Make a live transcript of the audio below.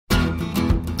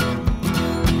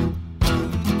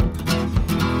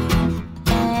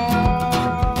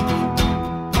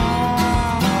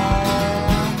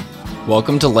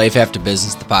Welcome to Life After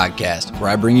Business, the podcast, where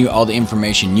I bring you all the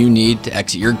information you need to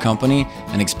exit your company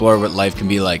and explore what life can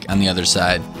be like on the other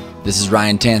side. This is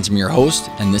Ryan Tansom, your host,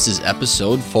 and this is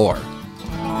episode 4.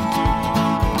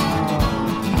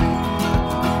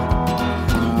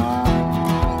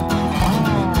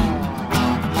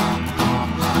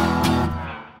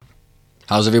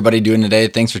 How's everybody doing today?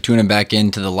 Thanks for tuning back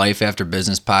into the Life After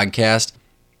Business podcast.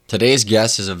 Today's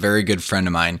guest is a very good friend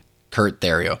of mine, Kurt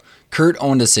Therio. Kurt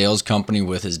owned a sales company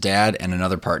with his dad and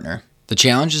another partner. The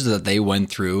challenges that they went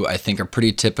through, I think, are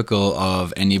pretty typical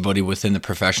of anybody within the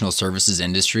professional services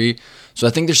industry. So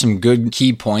I think there's some good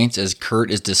key points as Kurt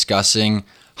is discussing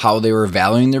how they were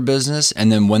valuing their business,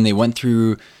 and then when they went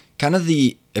through kind of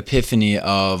the epiphany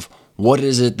of what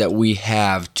is it that we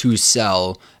have to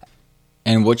sell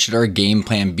and what should our game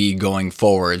plan be going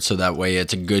forward so that way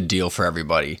it's a good deal for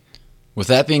everybody. With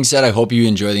that being said, I hope you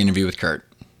enjoy the interview with Kurt.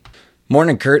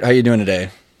 Morning, Kurt. How you doing today?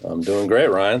 I'm doing great,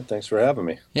 Ryan. Thanks for having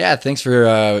me. Yeah, thanks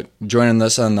for joining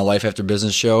us on the Life After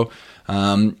Business show.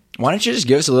 Why don't you just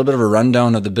give us a little bit of a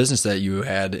rundown of the business that you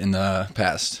had in the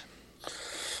past?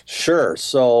 Sure.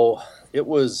 So it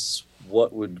was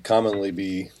what would commonly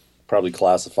be probably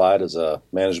classified as a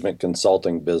management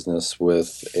consulting business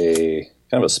with a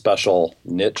kind of a special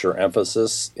niche or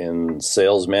emphasis in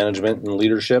sales management and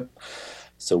leadership.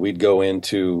 So we'd go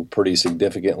into pretty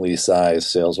significantly sized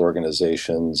sales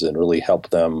organizations and really help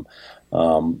them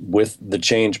with the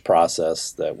change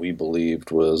process that we believed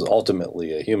was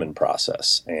ultimately a human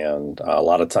process. And a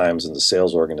lot of times in the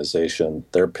sales organization,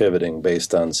 they're pivoting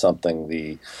based on something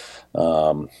the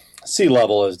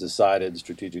C-level has decided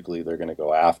strategically they're going to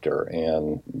go after.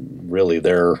 And really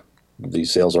the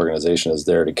sales organization is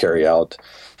there to carry out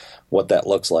what that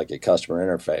looks like at customer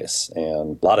interface.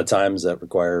 And a lot of times that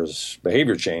requires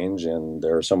behavior change, and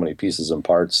there are so many pieces and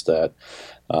parts that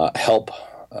help,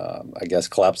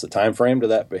 collapse the time frame to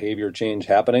that behavior change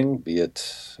happening, be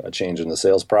it a change in the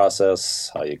sales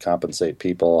process, how you compensate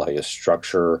people, how you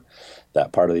structure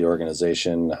that part of the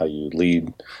organization, how you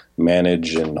lead,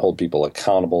 manage, and hold people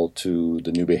accountable to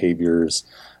the new behaviors.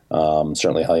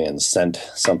 Certainly how you incent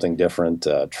something different.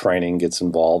 Training gets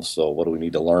involved, so what do we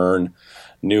need to learn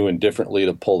new and differently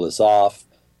to pull this off?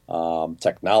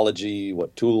 Technology,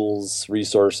 what tools,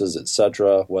 resources,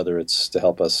 etc., whether it's to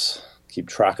help us keep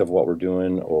track of what we're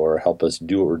doing or help us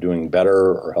do what we're doing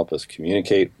better or help us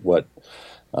communicate what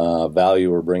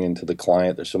value we're bringing to the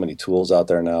client. There's so many tools out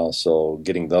there now, so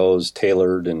getting those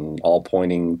tailored and all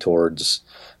pointing towards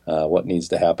what needs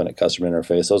to happen at customer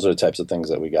interface, those are the types of things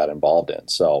that we got involved in.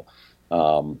 So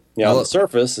on the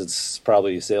surface, it's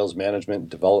probably sales management,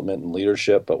 development, and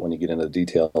leadership, but when you get into the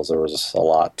details, there was a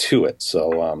lot to it.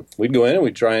 So we'd go in and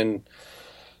we'd try and,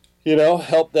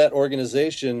 help that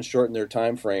organization shorten their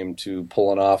time frame to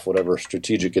pulling off whatever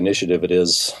strategic initiative it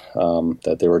is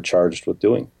that they were charged with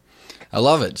doing. I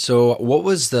love it. So what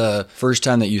was the first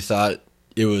time that you thought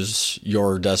it was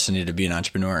your destiny to be an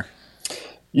entrepreneur?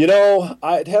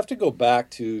 I'd have to go back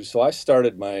to, so I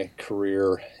started my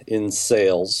career in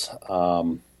sales. I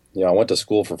went to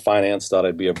school for finance, thought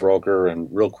I'd be a broker, and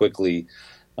real quickly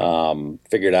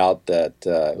figured out that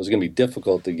it was going to be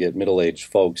difficult to get middle-aged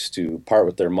folks to part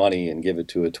with their money and give it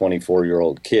to a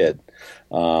 24-year-old kid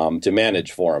to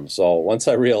manage for them. So once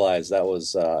I realized that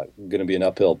was going to be an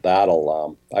uphill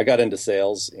battle, I got into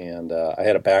sales, and I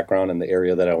had a background in the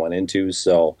area that I went into,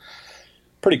 so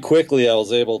pretty quickly, I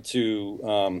was able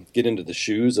to get into the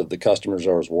shoes of the customers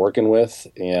I was working with,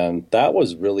 and that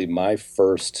was really my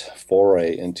first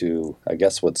foray into, I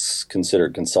guess, what's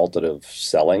considered consultative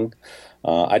selling.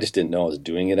 I just didn't know I was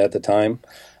doing it at the time,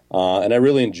 and I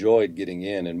really enjoyed getting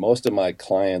in, and most of my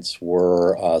clients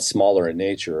were smaller in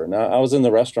nature, and I was in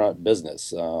the restaurant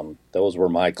business. Those were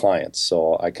my clients,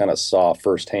 so I kind of saw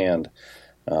firsthand,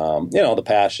 the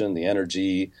passion, the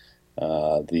energy,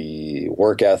 the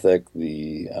work ethic,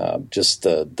 the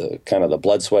kind of the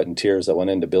blood, sweat, and tears that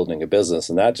went into building a business,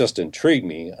 and that just intrigued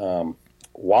me.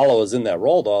 While I was in that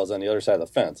role, though, I was on the other side of the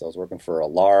fence. I was working for a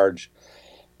large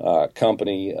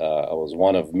company. I was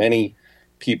one of many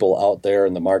people out there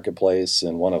in the marketplace,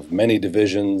 and one of many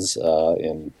divisions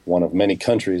in one of many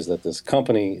countries that this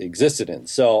company existed in.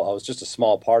 So I was just a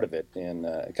small part of it, and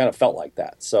it kind of felt like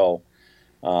that. So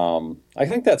I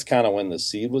think that's kind of when the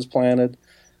seed was planted.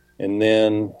 And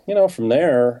then, from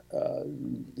there,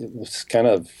 it was kind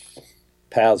of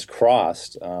paths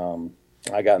crossed.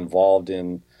 I got involved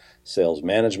in sales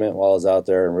management while I was out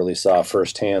there and really saw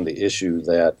firsthand the issue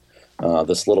that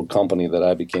this little company that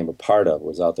I became a part of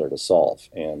was out there to solve.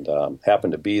 And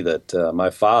happened to be that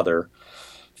my father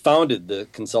founded the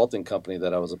consulting company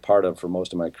that I was a part of for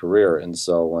most of my career. And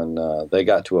so when they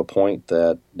got to a point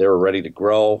that they were ready to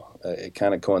grow, it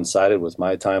kind of coincided with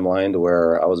my timeline to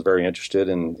where I was very interested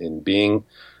in being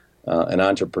an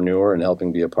entrepreneur and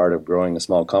helping be a part of growing a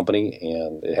small company.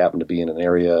 And it happened to be in an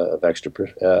area of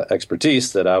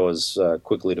expertise that I was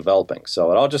quickly developing.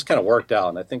 So it all just kind of worked out.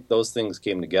 And I think those things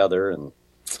came together. And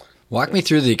walk me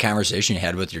through the conversation you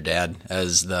had with your dad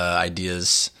as the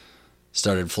ideas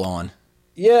started flowing.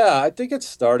 Yeah, I think it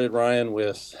started, Ryan,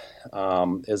 with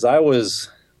as I was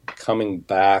coming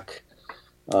back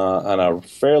on a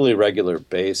fairly regular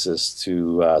basis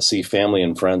to see family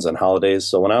and friends on holidays.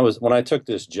 So when I took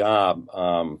this job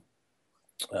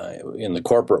in the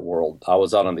corporate world, I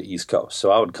was out on the East Coast.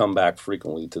 So I would come back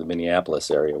frequently to the Minneapolis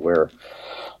area where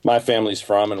my family's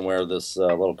from and where this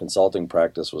little consulting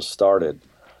practice was started.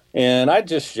 And I'd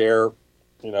just share,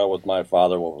 with my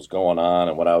father what was going on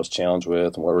and what I was challenged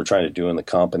with and what we're trying to do in the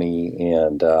company.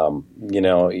 And,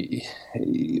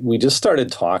 we just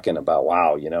started talking about,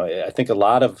 wow, I think a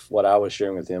lot of what I was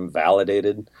sharing with him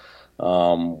validated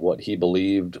what he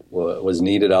believed was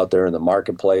needed out there in the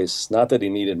marketplace. Not that he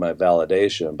needed my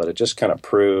validation, but it just kind of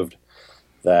proved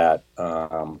that,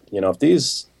 if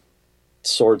these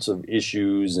sorts of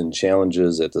issues and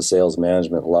challenges at the sales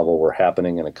management level were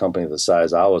happening in a company the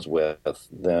size I was with,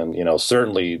 then,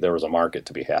 certainly there was a market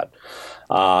to be had.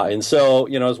 And so,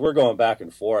 as we're going back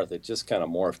and forth, it just kind of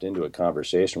morphed into a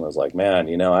conversation where I was like, man,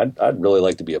 I'd really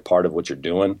like to be a part of what you're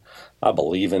doing. I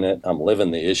believe in it. I'm living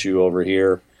the issue over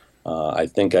here. I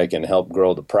think I can help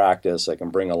grow the practice. I can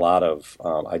bring a lot of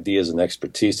ideas and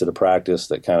expertise to the practice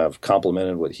that kind of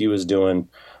complemented what he was doing.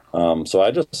 So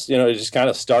I just, it just kind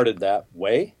of started that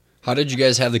way. How did you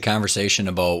guys have the conversation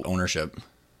about ownership?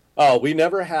 Oh, we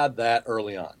never had that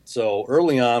early on. So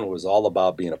early on was all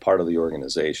about being a part of the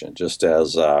organization, just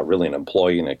as really an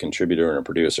employee and a contributor and a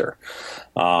producer.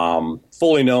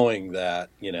 Fully knowing that,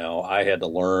 I had to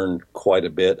learn quite a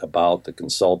bit about the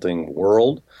consulting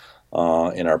world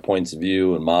and our points of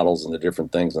view and models and the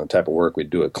different things and the type of work we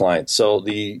do with clients. So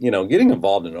the, getting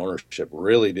involved in ownership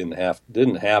really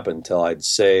didn't happen until I'd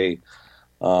say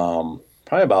probably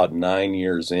about 9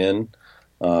 years in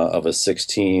of a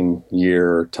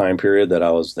 16-year time period that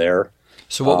I was there.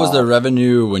 So what was the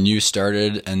revenue when you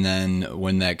started and then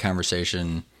when that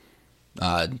conversation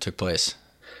took place?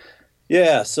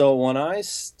 Yeah, so when I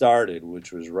started,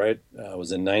 which was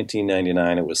was in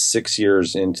 1999, it was 6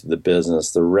 years into the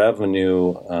business. The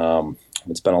revenue,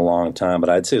 it's been a long time, but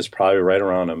I'd say it's probably right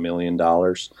around $1 million.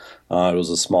 It was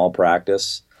a small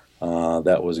practice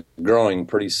that was growing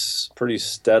pretty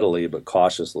steadily, but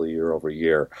cautiously year over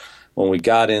year. When we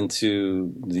got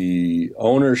into the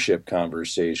ownership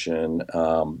conversation,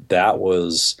 that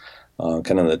was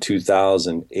kind of the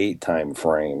 2008 time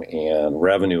frame, and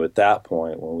revenue at that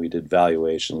point when we did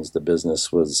valuations, the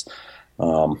business was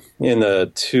in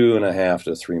the 2.5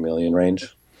 to 3 million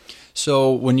range.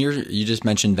 So when you just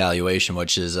mentioned valuation,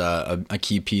 which is a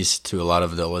key piece to a lot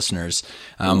of the listeners,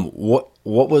 what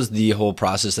was the whole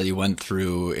process that you went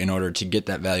through in order to get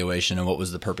that valuation, and what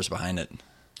was the purpose behind it?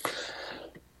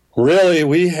 Really,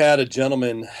 we had a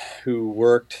gentleman who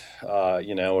worked, a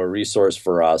resource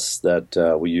for us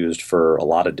that we used for a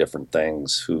lot of different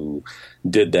things, who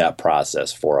did that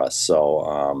process for us.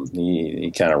 So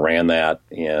he kind of ran that,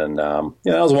 and that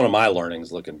was one of my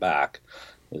learnings looking back,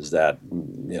 is that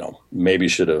maybe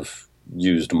should have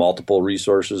used multiple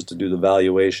resources to do the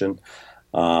valuation.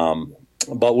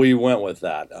 But we went with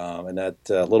that, and that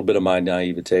a little bit of my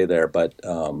naivete there. But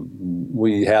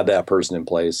we had that person in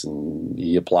place, and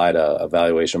he applied a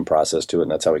valuation process to it,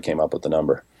 and that's how we came up with the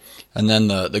number. And then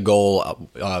the goal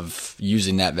of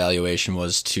using that valuation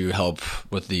was to help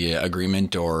with the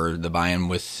agreement or the buy-in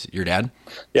with your dad?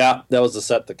 Yeah, that was to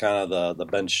set the kind of the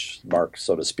benchmark,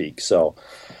 so to speak. So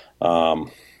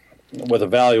with a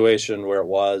valuation where it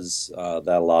was, that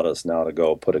allowed us now to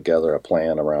go put together a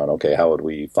plan around, okay, how would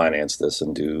we finance this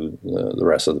and do the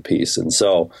rest of the piece? And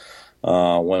so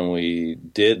when we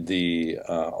did the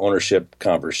ownership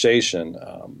conversation,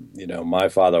 my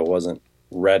father wasn't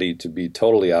ready to be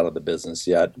totally out of the business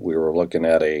yet. We were looking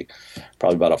at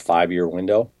probably about a 5-year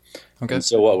window. Okay. And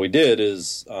so what we did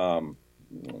is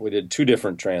we did 2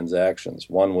 different transactions.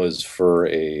 One was for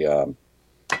a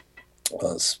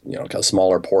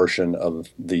smaller portion of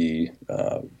the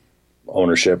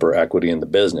ownership or equity in the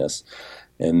business,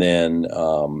 and then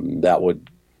that would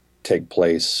take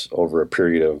place over a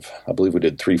period of, I believe we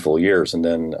did 3 full years, and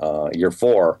then year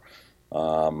 4,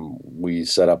 we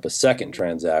set up a second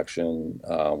transaction,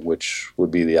 which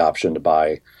would be the option to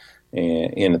buy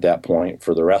in at that point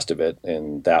for the rest of it,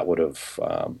 and that would have,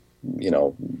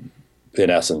 in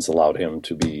essence, allowed him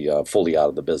to be fully out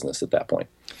of the business at that point.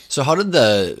 So how did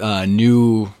the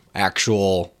new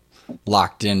actual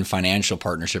locked in financial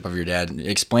partnership of your dad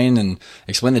explain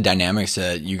the dynamics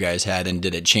that you guys had, and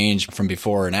did it change from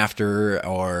before and after,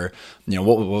 or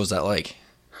what was that like?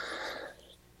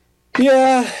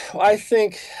 Yeah, I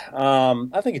think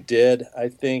it did. I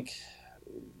think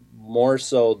more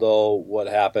so though, what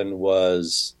happened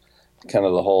was kind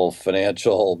of the whole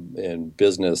financial and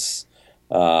business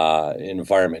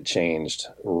environment changed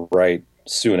right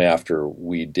soon after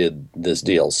we did this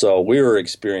deal. So we were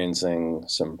experiencing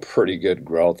some pretty good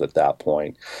growth at that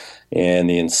point, and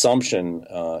the assumption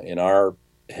in our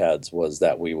heads was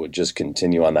that we would just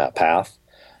continue on that path,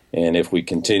 and if we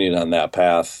continued on that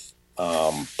path,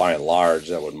 by and large,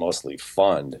 that would mostly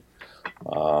fund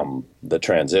the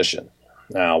transition.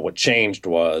 Now, what changed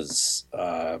was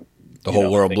the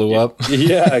whole world blew up.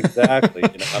 Yeah, exactly. I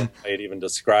don't know how you'd even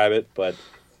describe it, but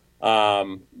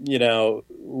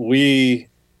we.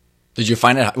 Did you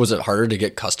find was it harder to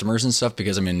get customers and stuff?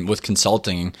 Because with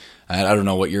consulting, I don't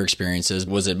know what your experience is.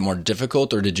 Was it more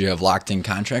difficult, or did you have locked in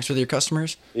contracts with your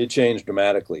customers? It changed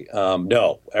dramatically.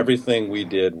 No, everything we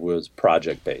did was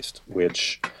project based,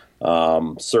 which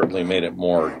certainly made it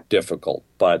more difficult.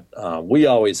 But we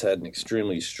always had an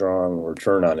extremely strong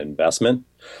return on investment.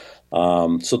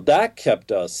 So that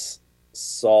kept us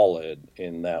solid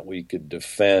in that we could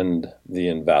defend the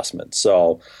investment.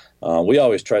 So we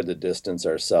always tried to distance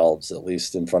ourselves, at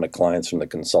least in front of clients, from the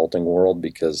consulting world,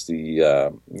 because there's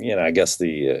a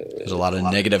lot of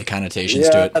negative connotations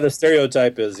to it. The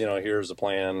stereotype is, here's a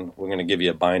plan, we're going to give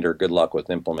you a binder, good luck with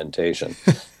implementation.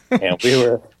 And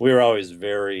we were always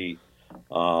very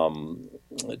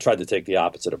tried to take the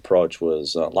opposite approach.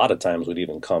 Was a lot of times we'd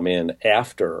even come in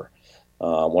after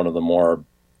one of the more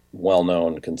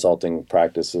well-known consulting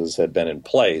practices had been in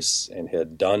place and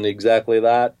had done exactly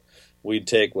that. We'd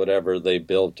take whatever they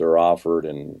built or offered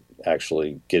and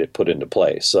actually get it put into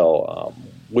place. So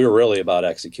we were really about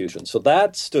execution. So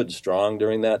that stood strong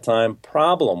during that time.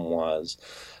 Problem was,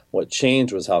 what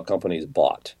changed was how companies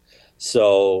bought.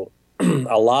 So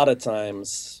a lot of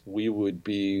times we would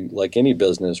be, like any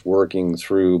business, working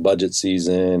through budget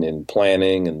season and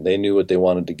planning, and they knew what they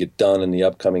wanted to get done in the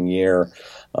upcoming year.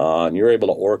 And you're able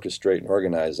to orchestrate and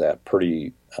organize that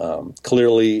pretty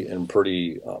clearly and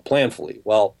pretty planfully.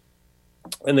 Well,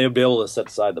 and they'd be able to set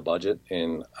aside the budget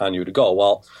and on you to go.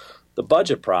 Well, the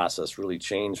budget process really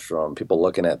changed from people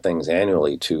looking at things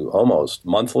annually to almost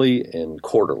monthly and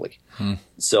quarterly.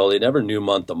 So they never knew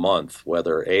month to month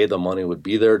whether A, the money would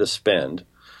be there to spend,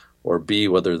 or B,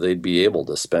 whether they'd be able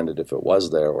to spend it if it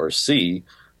was there, or C,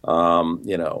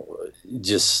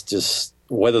 just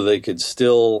whether they could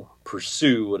still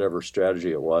pursue whatever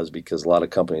strategy it was, because a lot of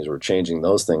companies were changing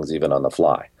those things even on the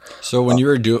fly. So when you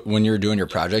were doing your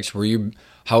projects,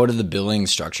 how did the billing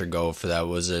structure go for that?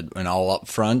 Was it an all up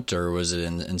front, or was it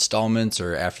in installments,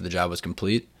 or after the job was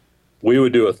complete? We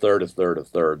would do a third, a third, a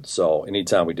third. So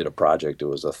anytime we did a project, it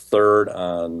was a third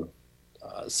on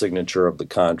signature of the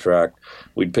contract.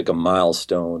 We'd pick a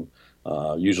milestone,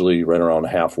 usually right around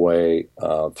halfway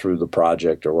through the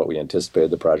project, or what we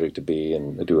anticipated the project to be,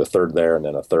 and do a third there and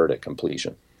then a third at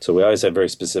completion. So we always had very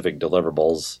specific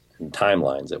deliverables and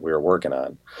timelines that we were working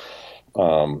on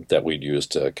that we'd use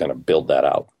to kind of build that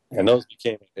out. And those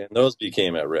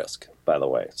became at risk, by the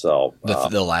way. So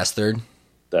the last third?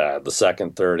 The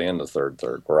second third and the third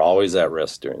were always at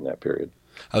risk during that period.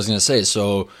 I was going to say,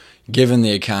 so given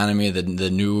the economy, the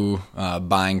new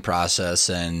buying process,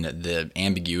 and the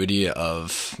ambiguity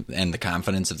and the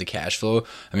confidence of the cash flow,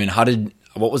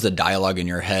 what was the dialogue in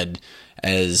your head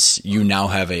as you now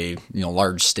have a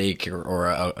large stake or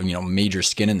a major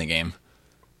skin in the game?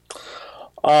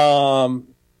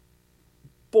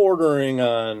 Bordering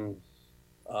on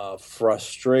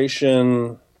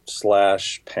frustration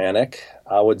 / panic,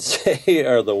 I would say,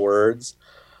 are the words.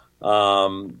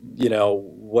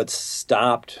 What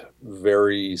stopped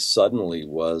very suddenly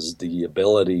was the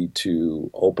ability to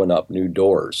open up new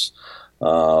doors,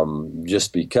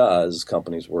 just because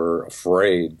companies were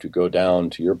afraid to go down,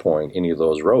 to your point, any of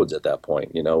those roads at that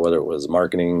point, whether it was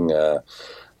marketing,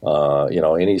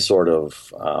 any sort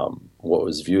of what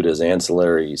was viewed as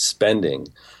ancillary spending,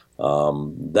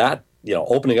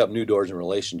 opening up new doors and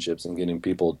relationships and getting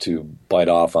people to bite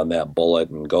off on that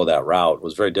bullet and go that route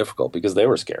was very difficult, because they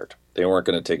were scared. They weren't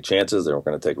going to take chances. They weren't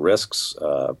going to take risks.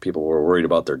 People were worried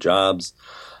about their jobs,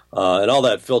 and all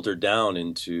that filtered down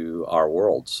into our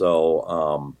world.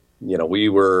 So, we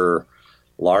were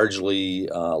largely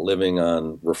living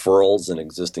on referrals and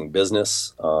existing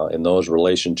business in those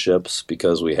relationships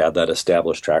because we had that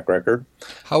established track record.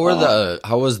 How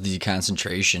was the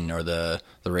concentration or the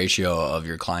ratio of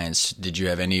your clients? Did you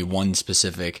have any one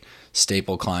specific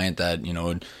staple client that,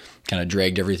 kind of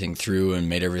dragged everything through and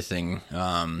made everything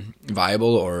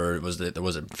viable, or was it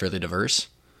fairly diverse?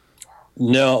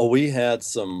 No, we had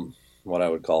some what I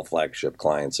would call flagship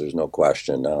clients. There's no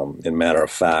question. In matter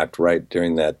of fact, right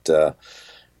during that,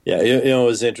 it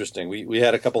was interesting. We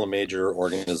had a couple of major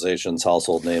organizations,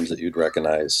 household names that you'd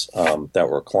recognize that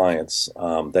were clients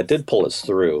that did pull us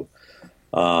through.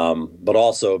 But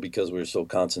also because we were so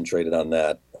concentrated on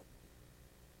that,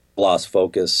 lost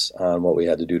focus on what we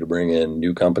had to do to bring in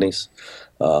new companies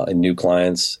and new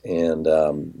clients. And,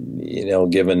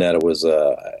 given that it was,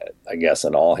 I guess,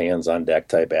 an all hands on deck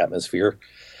type atmosphere,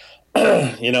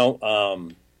 we're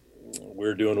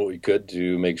doing what we could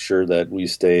to make sure that we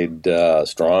stayed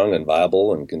strong and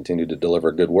viable and continued to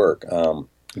deliver good work.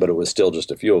 But it was still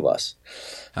just a few of us.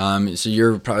 So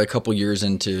you're probably a couple years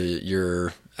into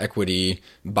your equity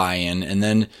buy-in, and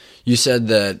then you said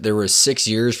that there were 6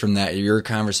 years from that your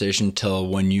conversation till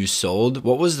when you sold.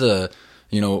 What was the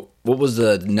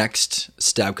next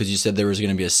step? Because you said there was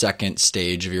going to be a second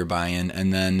stage of your buy-in,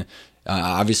 and then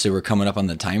obviously we're coming up on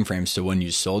the time frame. So when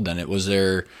you sold, then was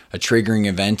there a triggering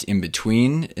event in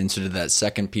between, and so did that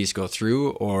second piece go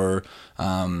through, or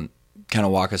kind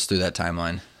of walk us through that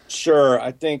timeline? Sure.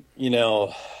 I think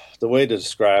the way to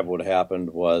describe what happened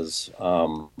was.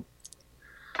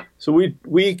 So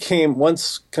we came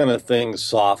once kind of things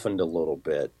softened a little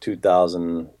bit,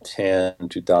 2010,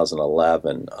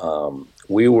 2011.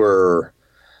 We were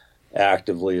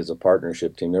actively as a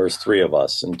partnership team. There was 3 of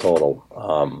us in total.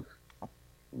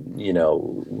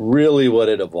 Really what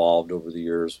it evolved over the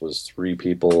years was 3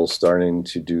 people starting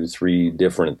to do 3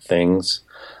 different things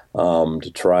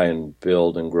to try and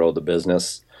build and grow the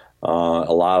business. A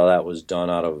lot of that was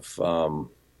done out of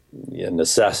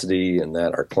necessity, and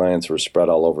that our clients were spread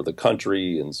all over the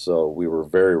country, and so we were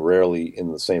very rarely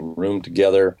in the same room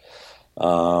together.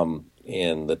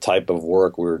 And the type of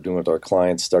work we were doing with our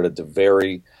clients started to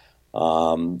vary.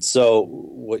 So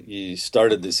what you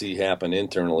started to see happen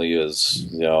internally is,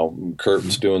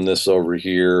 Kurt's doing this over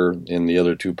here, and the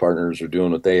other 2 partners are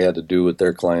doing what they had to do with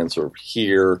their clients over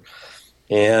here.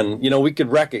 And, we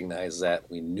could recognize that.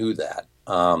 We knew that.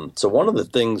 So one of the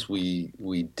things we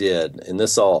did, and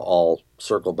this all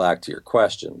circle back to your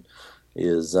question,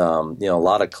 is a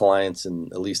lot of clients,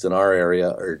 at least in our area,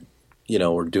 are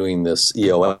doing this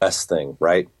EOS thing,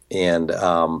 right? And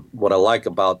what I like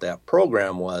about that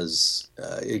program was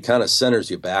it kind of centers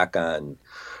you back on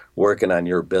working on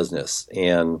your business.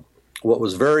 And what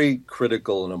was very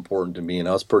critical and important to me, and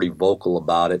I was pretty vocal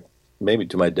about it, maybe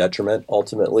to my detriment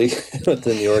ultimately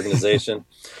within the organization,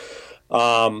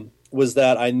 was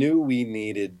that I knew we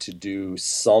needed to do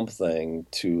something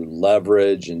to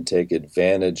leverage and take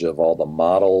advantage of all the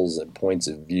models and points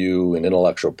of view and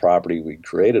intellectual property we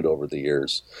created over the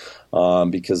years,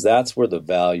 because that's where the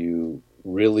value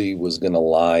really was going to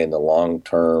lie in the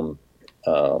long-term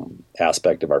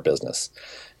aspect of our business.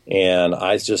 And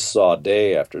I just saw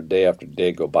day after day after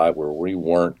day go by where we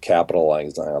weren't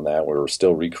capitalizing on that. We were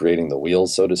still recreating the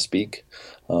wheels, so to speak.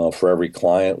 For every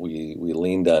client, we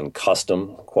leaned on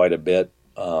custom quite a bit.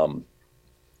 And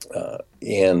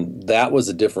that was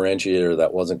a differentiator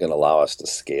that wasn't going to allow us to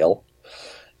scale.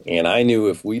 And I knew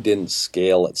if we didn't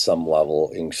scale at some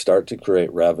level and start to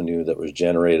create revenue that was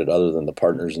generated other than the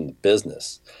partners in the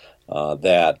business,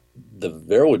 that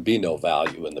there would be no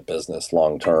value in the business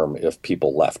long term if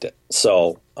people left it.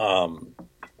 So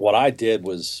what I did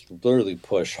was literally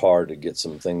push hard to get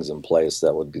some things in place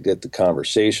that would get the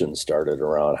conversation started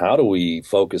around how do we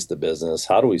focus the business?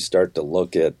 How do we start to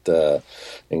look at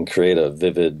and create a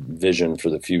vivid vision for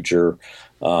the future?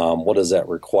 What does that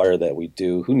require that we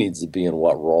do? Who needs to be in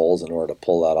what roles in order to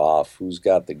pull that off? Who's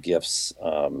got the gifts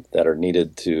that are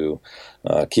needed to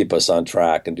keep us on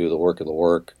track and do the work of the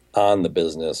work on the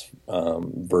business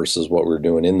versus what we're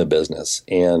doing in the business?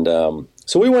 And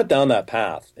so we went down that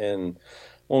path. And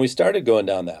when we started going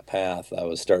down that path, I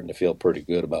was starting to feel pretty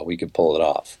good about we could pull it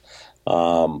off.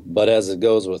 But as it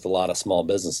goes with a lot of small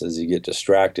businesses, you get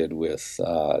distracted with,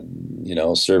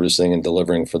 servicing and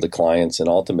delivering for the clients. And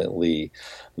ultimately,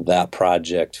 that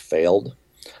project failed.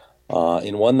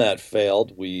 And when that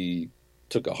failed, we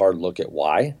took a hard look at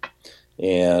why.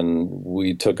 And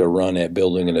we took a run at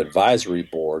building an advisory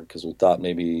board because we thought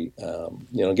maybe,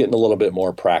 getting a little bit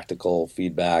more practical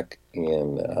feedback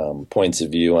and points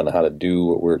of view on how to do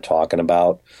what we're talking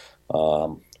about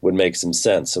would make some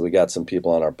sense. So we got some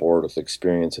people on our board with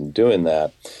experience in doing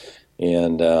that.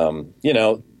 And,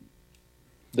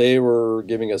 they were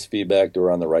giving us feedback that we're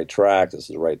on the right track. This is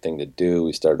the right thing to do.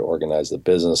 We started to organize the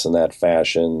business in that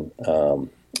fashion.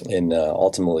 And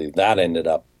ultimately, that ended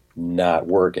up not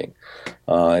working.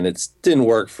 And it didn't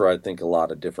work for, I think, a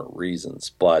lot of different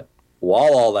reasons. But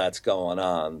while all that's going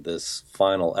on, this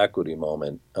final equity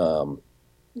moment,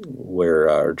 where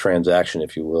our transaction,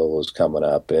 if you will, was coming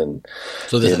up. And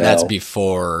so that's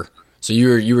before. So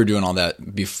you were doing all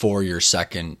that before your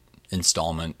second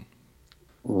installment.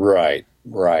 Right.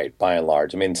 By and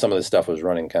large, I mean, some of this stuff was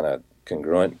running kind of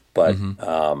congruent, but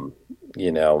I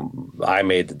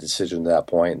made the decision at that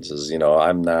point and says,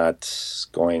 I'm not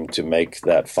going to make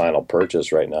that final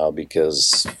purchase right now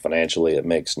because financially it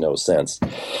makes no sense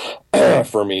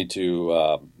for me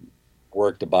to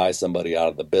work to buy somebody out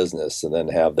of the business and then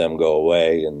have them go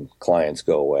away and clients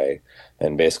go away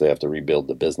and basically have to rebuild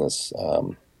the business.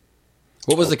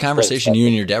 What was the conversation you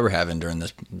and your dad were having during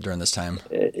this time?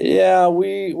 Yeah,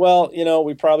 we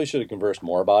probably should have conversed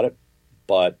more about it,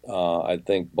 but I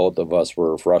think both of us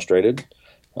were frustrated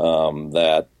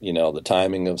that, the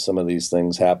timing of some of these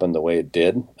things happened the way it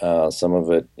did. Some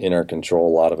of it in our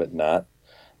control, a lot of it not.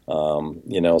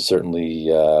 Certainly,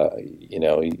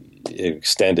 he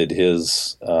extended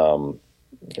his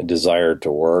desire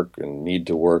to work and need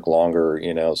to work longer,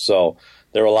 so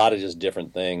there were a lot of just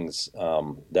different things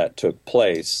that took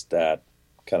place that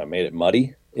kind of made it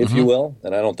muddy, if you will.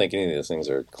 And I don't think any of these things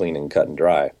are clean and cut and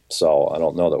dry. So I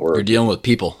don't know that you're dealing with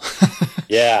people.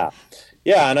 Yeah.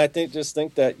 And I think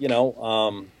that,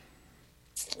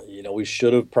 we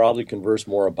should have probably conversed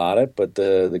more about it, but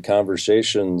the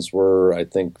conversations were, I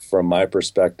think, from my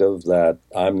perspective, that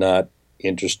I'm not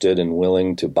interested and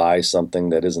willing to buy something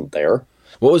that isn't there.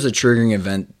 What was the triggering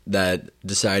event that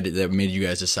made you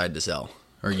guys decide to sell,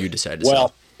 or you decided to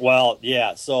sell? Well,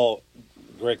 yeah. So,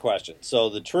 great question. So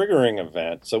the triggering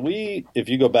event. So if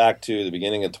you go back to the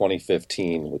beginning of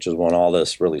 2015, which is when all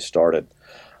this really started,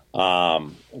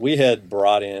 we had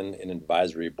brought in an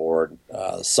advisory board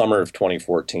summer of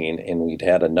 2014, and we'd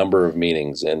had a number of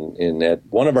meetings. And at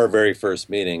one of our very first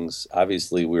meetings,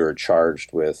 obviously we were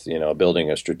charged with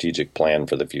building a strategic plan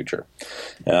for the future.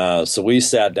 So we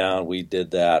sat down, we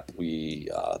did that, we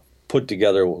put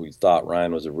together what we thought,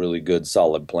 Ryan, was a really good,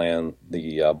 solid plan.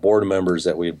 The board members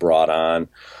that we had brought on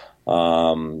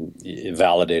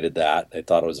validated that. They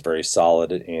thought it was very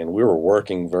solid, and we were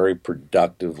working very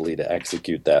productively to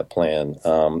execute that plan,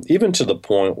 even to the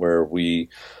point where we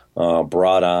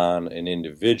brought on an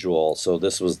individual. So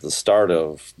this was the start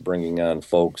of bringing on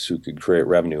folks who could create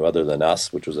revenue other than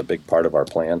us, which was a big part of our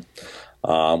plan.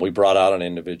 We brought out an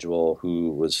individual who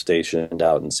was stationed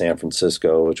out in San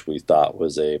Francisco, which we thought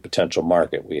was a potential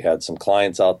market. We had some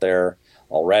clients out there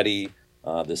already.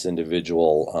 This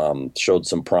individual showed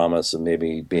some promise of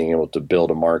maybe being able to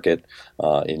build a market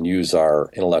and use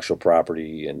our intellectual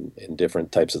property and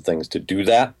different types of things to do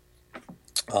that.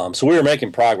 So we were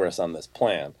making progress on this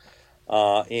plan.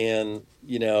 And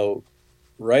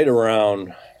right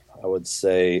around, I would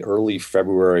say, early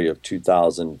February of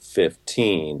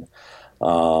 2015,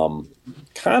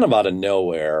 kind of out of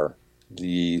nowhere,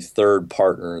 the third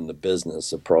partner in the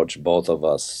business approached both of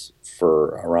us for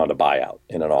around a buyout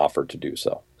and an offer to do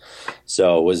so.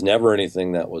 So it was never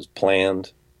anything that was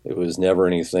planned. It was never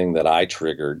anything that I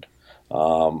triggered.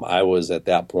 I was at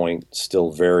that point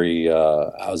still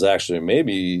I was actually,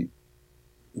 maybe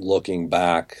looking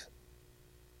back,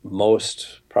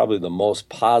 probably the most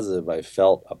positive I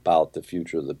felt about the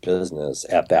future of the business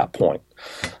at that point.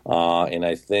 And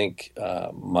I think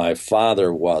my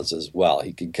father was as well.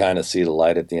 He could kind of see the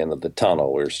light at the end of the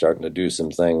tunnel. We were starting to do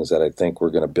some things that I think were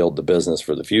going to build the business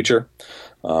for the future,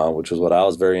 which was what I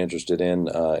was very interested in.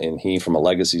 And he, from a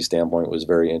legacy standpoint, was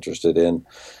very interested in.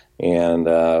 And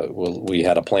we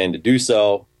had a plan to do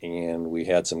so, and we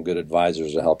had some good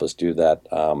advisors to help us do that.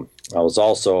 I was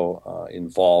also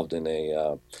involved in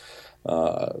a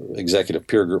executive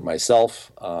peer group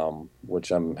myself, which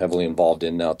I'm heavily involved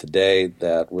in now today,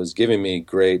 that was giving me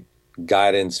great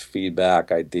guidance,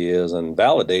 feedback, ideas, and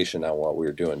validation on what we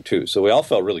were doing too. So we all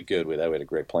felt really good with that. We had a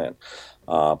great plan.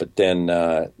 But then,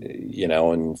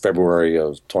 in February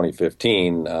of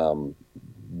 2015,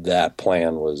 that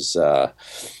plan was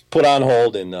put on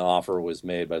hold, and the offer was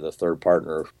made by the third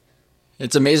partner.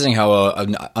 It's amazing how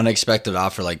an unexpected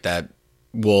offer like that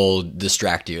will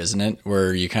distract you, isn't it?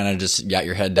 Where you kind of just got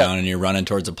your head down and you're running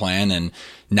towards a plan, and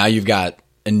now you've got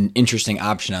an interesting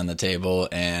option on the table,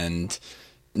 and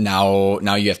now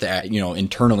you have to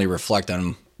internally reflect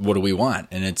on what do we want.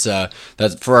 And it's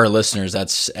that's for our listeners,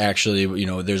 that's actually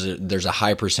there's a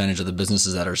high percentage of the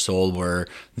businesses that are sold where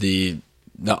the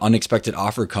the unexpected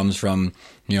offer comes from,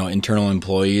 internal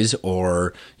employees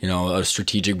or, a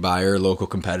strategic buyer, local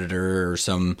competitor, or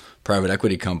some private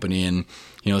equity company. And,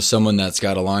 someone that's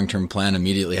got a long-term plan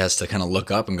immediately has to kind of look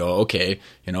up and go, okay,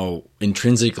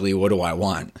 intrinsically, what do I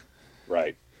want?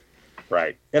 Right.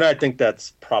 Right. And I think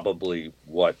that's probably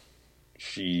what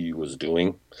she was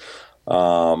doing.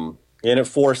 And it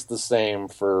forced the same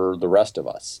for the rest of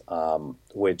us,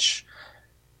 which,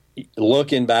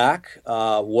 looking back,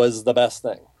 was the best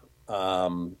thing.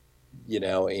 Glad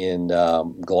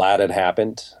it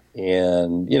happened,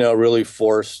 and really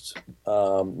forced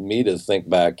me to think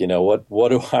back. What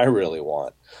do I really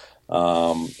want,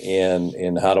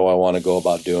 and how do I want to go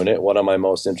about doing it? What am I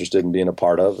most interested in being a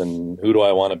part of, and who do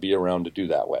I want to be around to do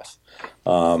that with?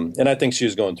 And I think she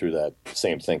was going through that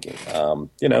same thinking.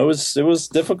 It was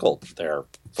difficult there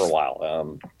for a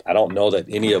while. I don't know that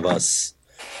any of us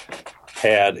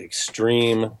had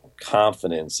extreme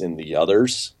confidence in the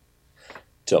others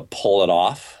to pull it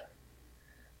off.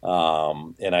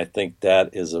 And I think that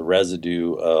is a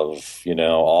residue of,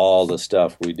 all the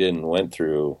stuff we did and went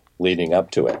through leading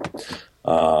up to it.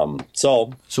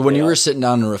 So when you were sitting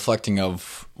down and reflecting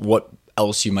of what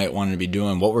else you might want to be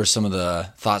doing, what were some of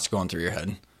the thoughts going through your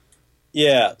head?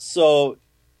 Yeah. So,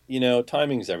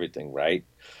 timing's everything, right?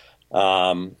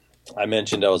 I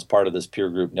mentioned I was part of this peer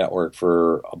group network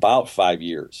for about 5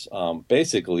 years.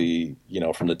 Basically,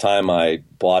 from the time I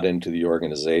bought into the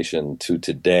organization to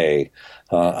today,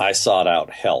 I sought out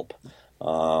help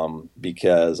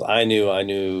because I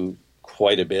knew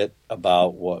quite a bit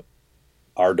about what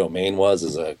our domain was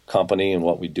as a company and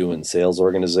what we do in sales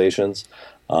organizations.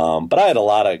 But I had a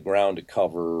lot of ground to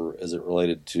cover as it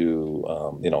related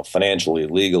to, financially,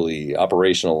 legally,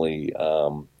 operationally,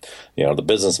 the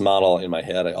business model in my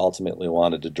head I ultimately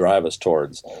wanted to drive us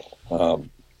towards.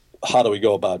 How do we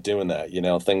go about doing that?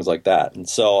 Things like that. And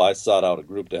so I sought out a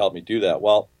group to help me do that.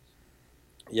 Well,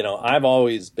 I've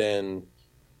always been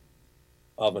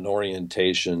of an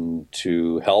orientation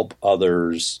to help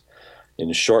others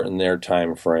and shorten their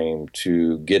time frame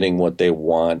to getting what they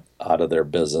want out of their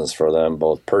business for them,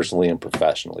 both personally and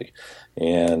professionally.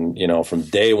 And, from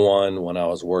day one, when I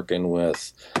was working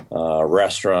with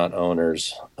restaurant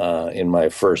owners in my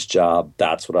first job,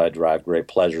 that's what I derive great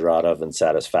pleasure out of and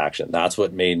satisfaction. That's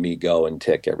what made me go and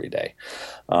tick every day.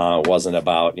 It wasn't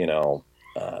about,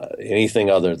 anything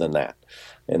other than that.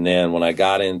 And then when I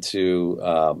got into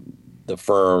the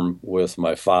firm with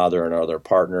my father and our other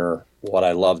partner, what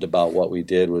I loved about what we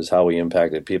did was how we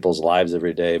impacted people's lives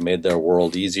every day, made their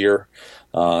world easier,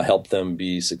 helped them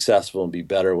be successful and be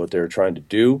better at what they were trying to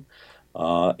do,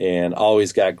 and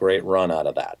always got great run out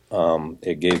of that.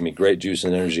 It gave me great juice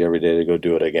and energy every day to go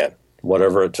do it again,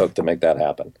 whatever it took to make that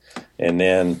happen. And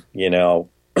then,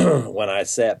 when I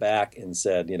sat back and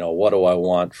said, what do I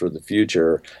want for the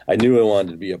future? I knew I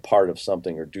wanted to be a part of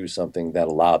something or do something that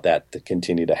allowed that to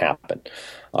continue to happen.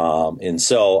 And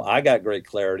so I got great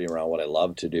clarity around what I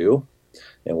loved to do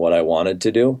and what I wanted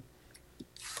to do.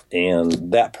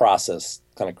 And that process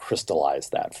kind of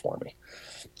crystallized that for me.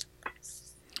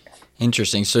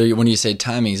 Interesting. So when you say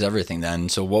timing is everything then,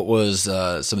 so what was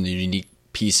some of the unique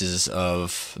pieces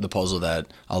of the puzzle that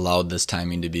allowed this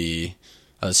timing to be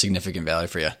a significant value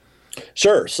for you?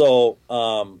 Sure. So,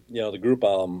 the group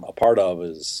I'm a part of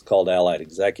is called Allied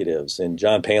Executives, and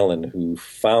John Palin, who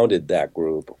founded that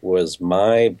group, was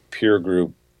my peer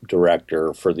group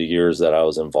director for the years that I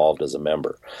was involved as a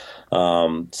member.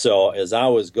 So as I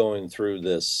was going through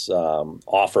this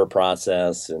offer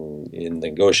process and in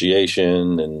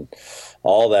negotiation and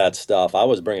all that stuff, I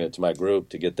was bringing it to my group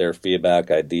to get their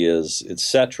feedback, ideas,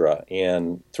 etc.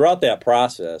 And throughout that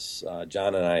process,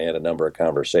 John and I had a number of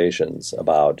conversations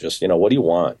about just, what do you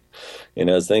want? And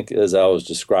as I was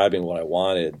describing what I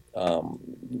wanted,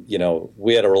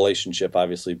 we had a relationship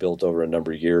obviously built over a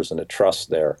number of years and a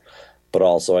trust there. But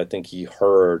also, I think he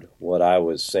heard what I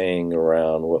was saying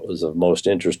around what was of most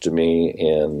interest to me,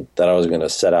 and that I was going to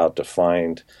set out to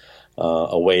find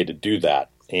a way to do that.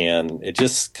 And it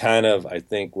just kind of, I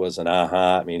think, was an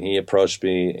aha. I mean, he approached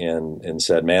me and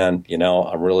said, man,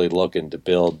 I'm really looking to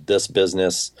build this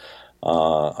business.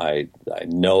 I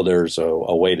know there's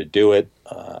a way to do it.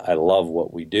 I love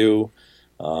what we do.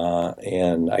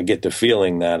 And I get the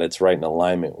feeling that it's right in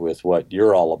alignment with what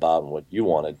you're all about and what you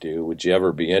want to do. Would you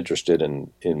ever be interested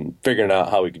in figuring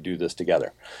out how we could do this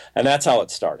together? And that's how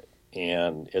it started.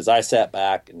 And as I sat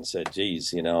back and said,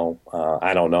 geez,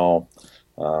 I don't know,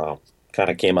 kind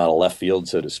of came out of left field,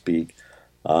 so to speak.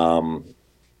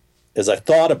 As I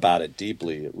thought about it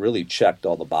deeply, it really checked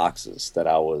all the boxes that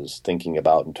I was thinking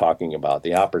about and talking about.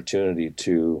 The opportunity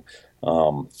to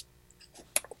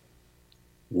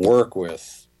work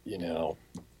with you know,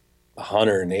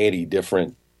 180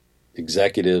 different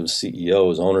executives,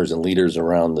 CEOs, owners, and leaders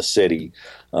around the city,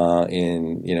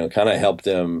 and kind of help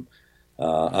them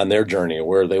on their journey of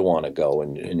where they want to go,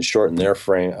 and shorten their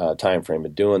time frame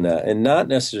of doing that, and not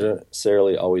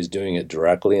necessarily always doing it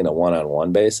directly in a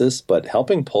one-on-one basis, but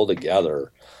helping pull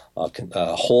together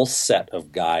a whole set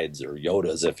of guides or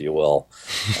Yodas, if you will,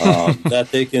 that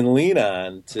they can lean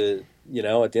on to,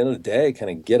 at the end of the day,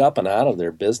 kind of get up and out of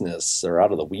their business or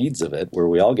out of the weeds of it, where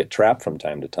we all get trapped from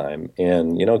time to time,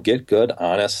 and, get good,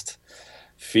 honest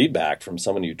feedback from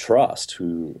someone you trust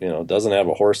who, doesn't have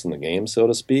a horse in the game, so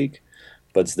to speak,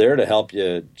 but it's there to help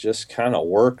you just kind of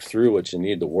work through what you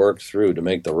need to work through to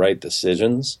make the right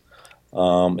decisions,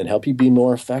 and help you be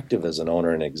more effective as an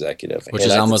owner and executive. Which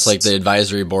is almost like the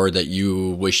advisory board that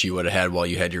you wish you would have had while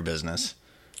you had your business.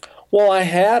 Well, I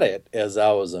had it as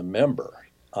I was a member,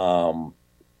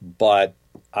 but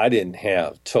I didn't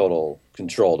have total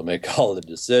control to make all the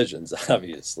decisions,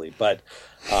 obviously. But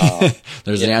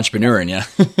there's an entrepreneur in you.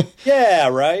 Yeah,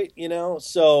 right.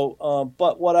 So,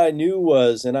 but what I knew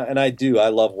was, and I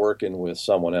love working with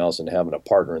someone else and having a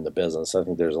partner in the business. I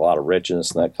think there's a lot of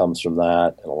richness that comes from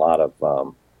that, and a lot of,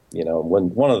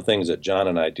 one of the things that John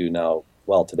and I do now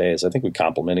well today is I think we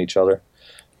complement each other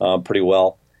pretty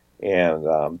well.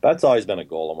 And that's always been a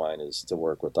goal of mine, is to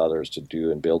work with others to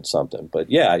do and build something.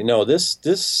 But yeah,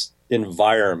 this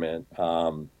environment,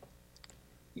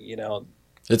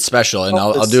 it's special, and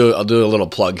I'll do a little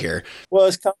plug here. Well,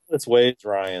 it's come its ways,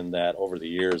 Ryan, that over the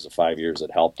years, the 5 years,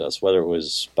 it helped us. Whether it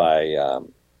was by,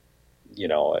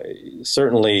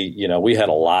 certainly, we had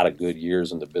a lot of good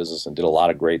years in the business and did a lot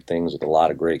of great things with a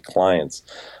lot of great clients,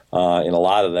 and a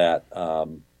lot of that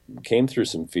came through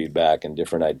some feedback and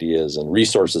different ideas and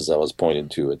resources that was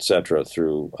pointed to, et cetera,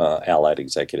 through allied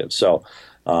executives. So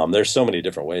there's so many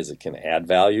different ways it can add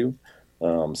value.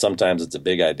 Sometimes it's a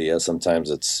big idea. Sometimes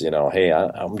it's, hey,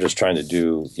 I'm just trying to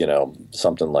do,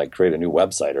 something like create a new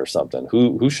website or something.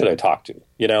 Who should I talk to?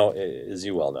 As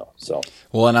you well know. So,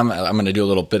 well, and I'm going to do a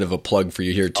little bit of a plug for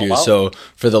you here too. Oh, wow. So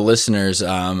for the listeners,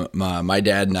 my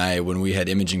dad and I, when we had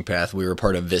Imaging Path, we were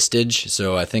part of Vistage.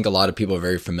 So I think a lot of people are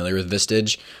very familiar with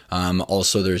Vistage.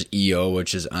 Also, there's EO,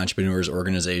 which is Entrepreneurs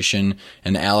Organization,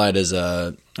 and Allied is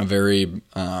a very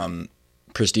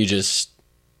prestigious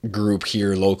group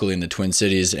here locally in the Twin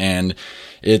Cities, and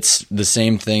it's the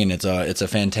same thing, and it's a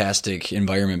fantastic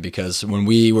environment, because when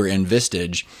we were in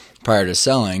Vistage prior to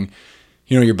selling,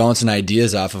 you're bouncing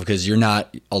ideas off of, because you're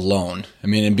not alone. I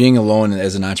mean, and being alone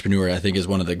as an entrepreneur, I think, is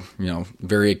one of the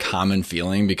very common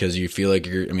feeling, because you feel like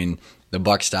the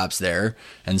buck stops there.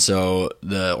 And so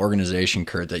the organization,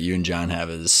 Kurt, that you and John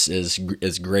have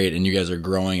is great, and you guys are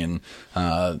growing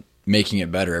and making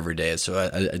it better every day.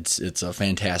 So it's a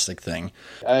fantastic thing.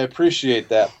 I appreciate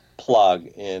that plug.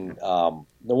 And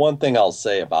the one thing I'll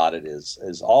say about it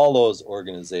is all those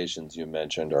organizations you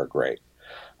mentioned are great.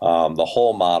 The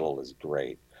whole model is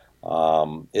great.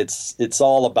 It's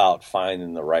all about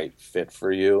finding the right fit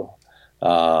for you.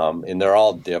 And they're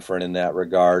all different in that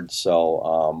regard.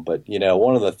 So, but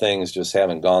one of the things, just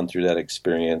having gone through that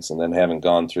experience, and then having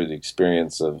gone through the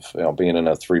experience of being in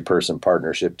a 3-person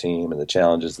partnership team and the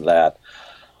challenges of that,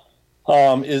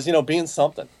 is being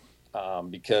something,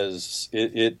 because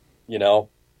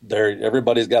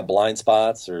everybody's got blind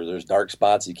spots, or there's dark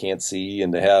spots you can't see,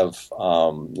 and to have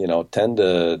 10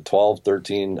 to 12,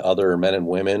 13 other men and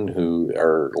women who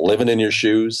are living in your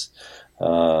shoes.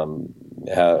 All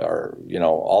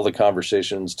the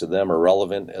conversations to them are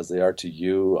relevant as they are to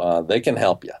you. They can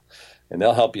help you, and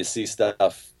they'll help you see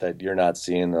stuff that you're not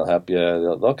seeing. They'll help you.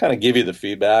 They'll kind of give you the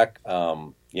feedback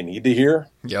you need to hear.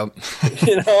 Yep.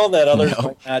 That others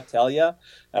might not tell you.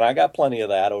 And I got plenty of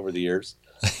that over the years.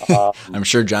 I'm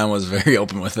sure John was very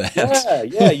open with that.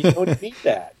 Yeah, you need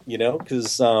that,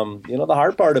 because, the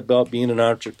hard part about being an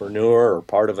entrepreneur, or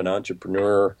part of an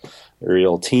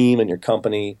entrepreneurial team in your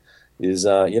company, is,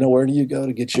 where do you go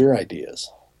to get your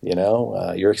ideas?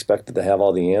 You're expected to have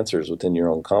all the answers within your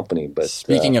own company. But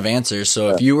speaking of answers, so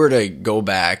if you were to go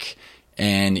back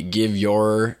and give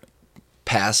your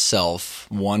past self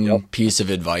one piece of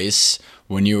advice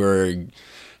when you were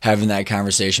having that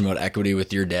conversation about equity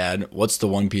with your dad, what's the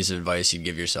one piece of advice you'd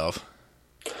give yourself?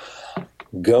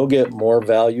 Go get more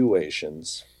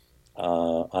valuations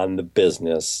on the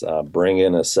business. Bring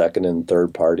in a second and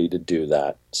third party to do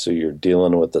that. So you're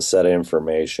dealing with a set of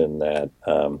information that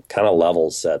kind of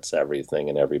level sets everything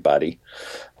and everybody.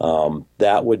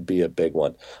 That would be a big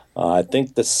one. I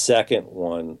think the second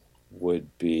one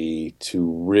would be to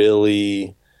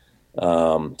really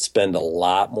spend a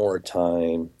lot more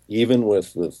time, even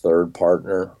with the third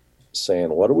partner, saying,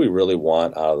 what do we really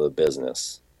want out of the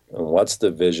business? and what's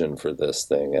the vision for this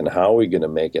thing, and how are we going to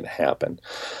make it happen?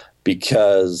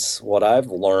 Because what I've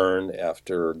learned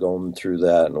after going through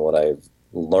that, and what I've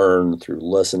learned through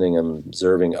listening and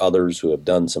observing others who have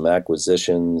done some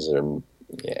acquisitions and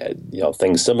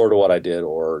things similar to what I did,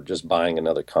 or just buying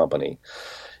another company,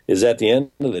 is at the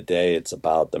end of the day, it's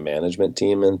about the management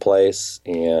team in place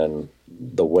and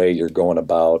the way you're going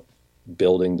about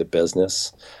building the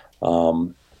business.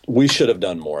 We should have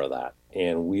done more of that.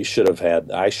 And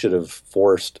I should have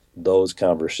forced those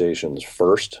conversations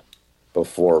first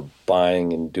before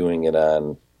buying and doing it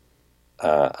on,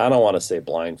 I don't want to say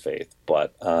blind faith,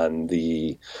 but on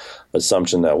the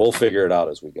assumption that we'll figure it out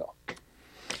as we go.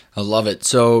 I love it.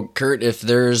 So, Kurt, if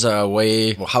there's a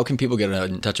way, how can people get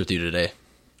in touch with you today?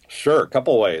 Sure, a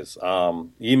couple ways.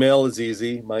 Email is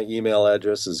easy. My email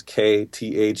address is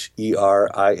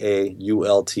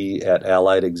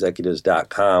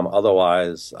ktheriault@alliedexecutives.com.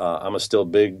 Otherwise, I'm a still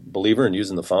big believer in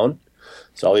using the phone.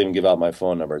 So I'll even give out my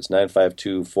phone number. It's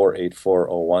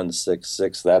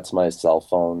 952-484-0166. That's my cell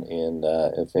phone. And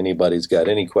if anybody's got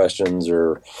any questions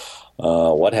or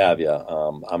what have you,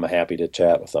 I'm happy to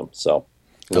chat with them. So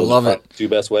I love it. Two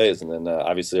best ways. And then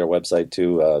obviously our website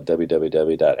too,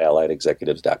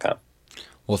 www.alliedexecutives.com.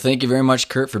 Well, thank you very much,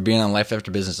 Kurt, for being on Life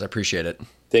After Business. I appreciate it.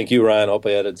 Thank you, Ryan. Hope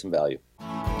I added some value.